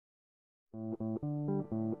Oh,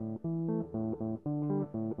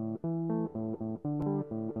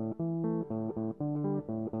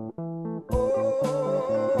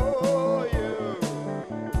 you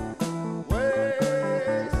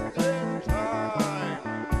wasting time.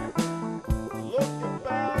 Look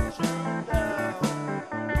about you now.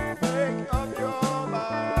 Make up your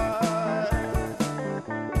mind.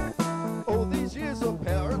 All these years of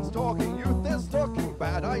parents talking, youth that's talking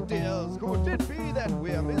bad ideas. Could it be that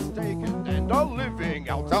we're mistaken and are living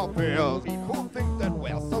out our fears? People think that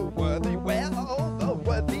we're so worthy. Where are all the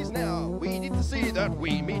worthies now? We need to see that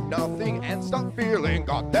we mean nothing and stop feeling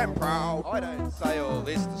goddamn proud. I don't say all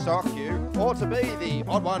this to shock you or to be the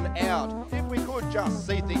odd one out. If we could just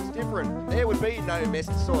see things different, there would be no mess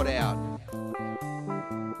to sort out.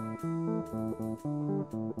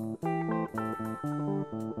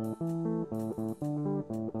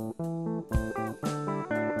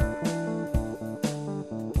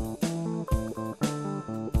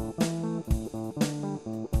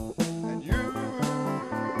 And you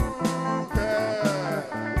can figure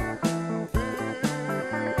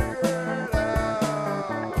it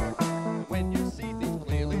out. When you see things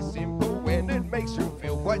clearly simple, when it makes you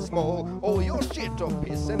feel quite small, all your shit of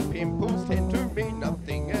piss and pimples tend to mean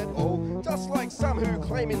nothing at all. Just like some who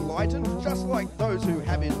claim enlightened, just like those who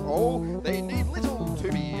have it all. They need little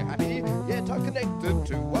to be happy, yet are connected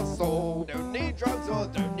to us all. Don't need drugs or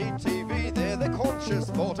don't need TV, they're the conscious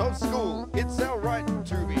thought of school. It's our right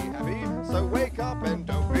to be happy, so wake up and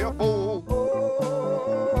don't be a fool.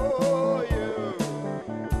 Oh, you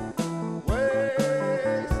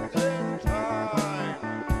wasting time.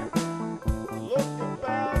 Look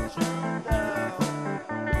about you now.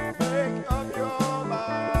 Make up your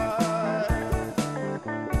mind.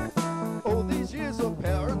 All these years of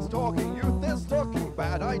parents talking, youth that's talking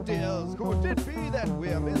bad ideas. Could it be that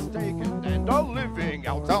we're mistaken and are living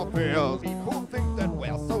out our fears? People think that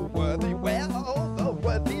we're so worthy. Where are all the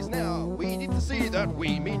worthies now? We need to see that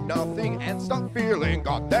we mean nothing and stop feeling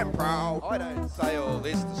goddamn proud. I don't say all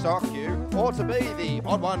this to shock you or to be the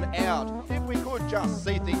odd one out. If we could just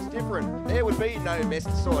see things different, there would be no mess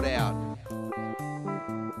to sort out.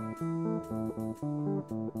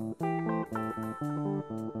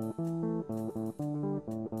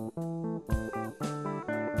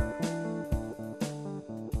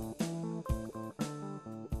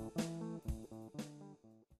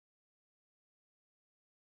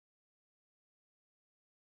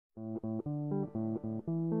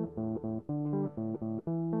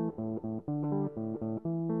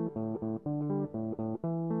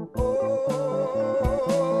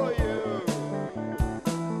 Oh, you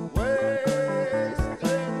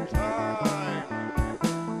wasting time.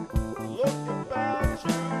 Look about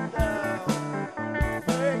you now.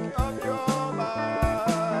 Make up your mind.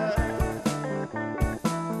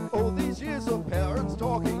 All these years of parents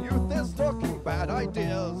talking, youth that's talking bad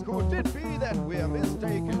ideas. Could it be that we're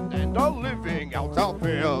mistaken and are living out our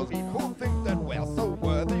fears? People think that we're so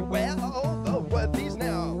worthy. Where are all the worthies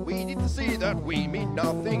now? We need to see that we mean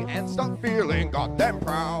nothing and stop feeling goddamn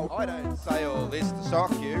proud. I don't say all this to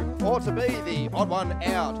shock you or to be the odd one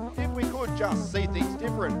out. If we could just see things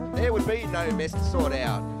different, there would be no mess to sort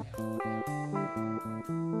out.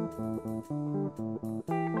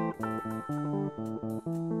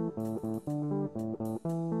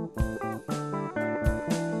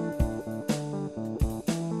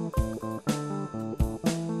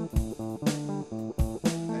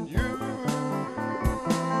 And you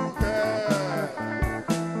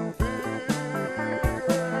can figure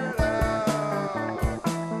it out.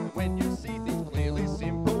 When you see things clearly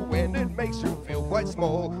simple, when it makes you feel quite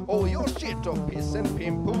small, all your shit of piss and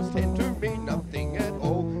pimples tend to mean nothing at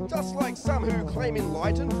all. Just like some who claim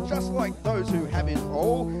enlightened, just like those who have it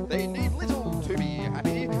all. They need little to be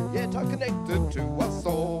happy, yet are connected to us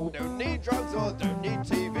all. Don't need drugs or don't need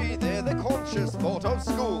TV, they're the conscious thought of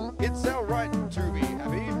school. It's our right to be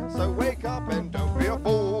happy, so wake up and don't be a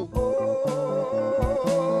fool.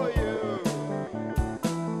 Oh, you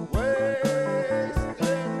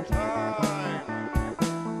wasting time.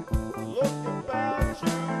 Look about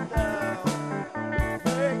you now.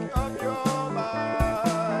 Make up your mind.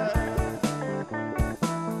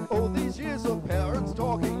 All these years of parents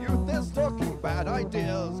talking, youth that's talking bad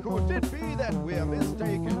ideas. Could it be that we're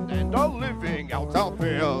mistaken and are living out our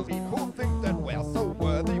fears? People think that we're so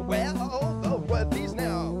worthy. Where are all the worthies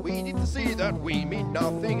now? We need to see that we mean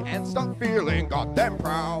nothing and stop feeling goddamn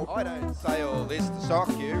proud. I don't say all this to shock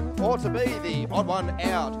you or to be the odd one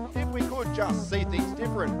out. If we could just see things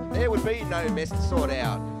different, there would be no mess to sort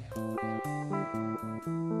out.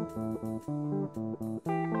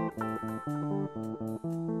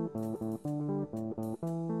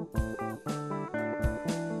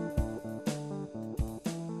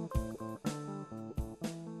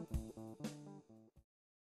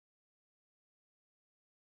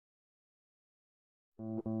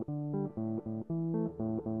 Oh,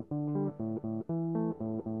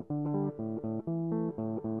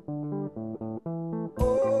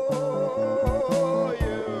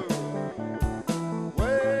 you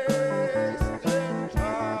wasting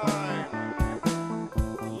time.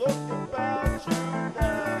 Look about you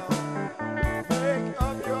now. Make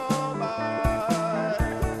up your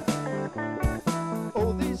mind.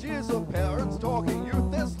 All these years of parents talking,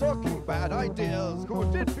 youth is talking bad ideas.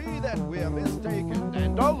 Could it be that we're mistaken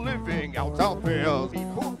and are living out our fears?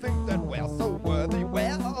 People think that we're so worthy.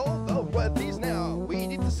 Where are all the worthies now? We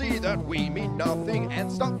need to see that we mean nothing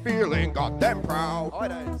and stop feeling goddamn proud. I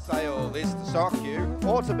don't say all this to shock you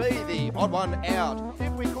or to be the odd one out.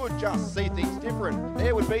 If we could just see things different,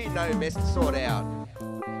 there would be no mess to sort out.